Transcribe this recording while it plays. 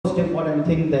important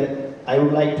thing that I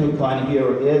would like to point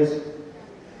here is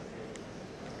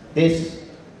this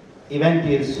event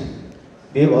is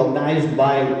being organized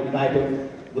by United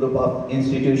Group of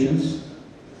Institutions,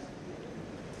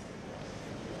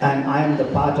 and I am the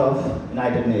part of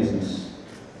United Nations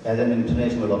as an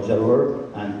international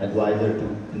observer and advisor to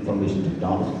information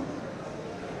technology.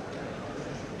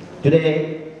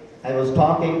 Today, I was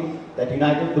talking that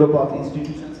United Group of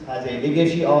Institutions has a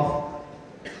legacy of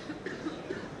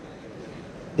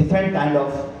different kind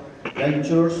of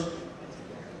ventures,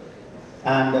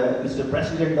 and Mr.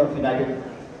 President of United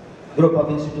Group of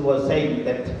Institutions was saying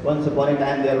that once upon a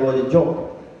time there was a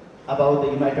joke about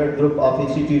the United Group of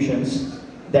Institutions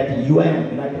that UN,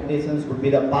 United Nations, would be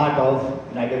the part of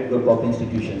United Group of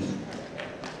Institutions.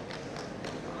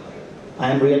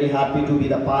 I am really happy to be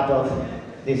the part of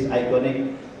this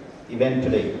iconic event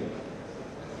today.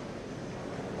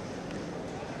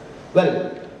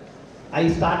 Well, I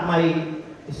start my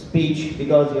speech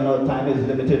because time is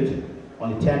limited,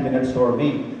 only 10 minutes for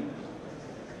me.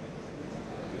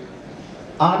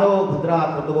 Ano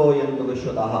bhadra pradavo yantu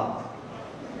vishwadaha.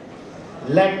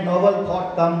 Let novel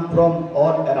thought come from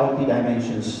all around the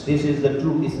dimensions. This is the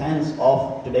true essence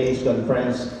of today's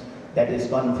conference, that is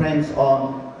conference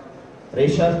on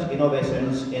research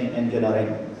innovations in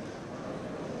engineering.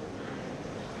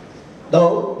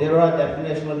 Though there are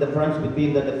definitional differences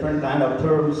between the different kind of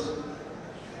terms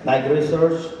like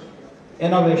research,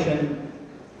 innovation,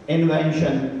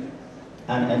 invention,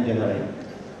 and engineering.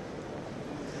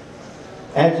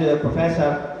 As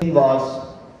Professor was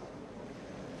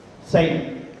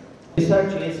saying,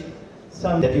 research is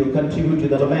something that you contribute to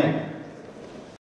the domain.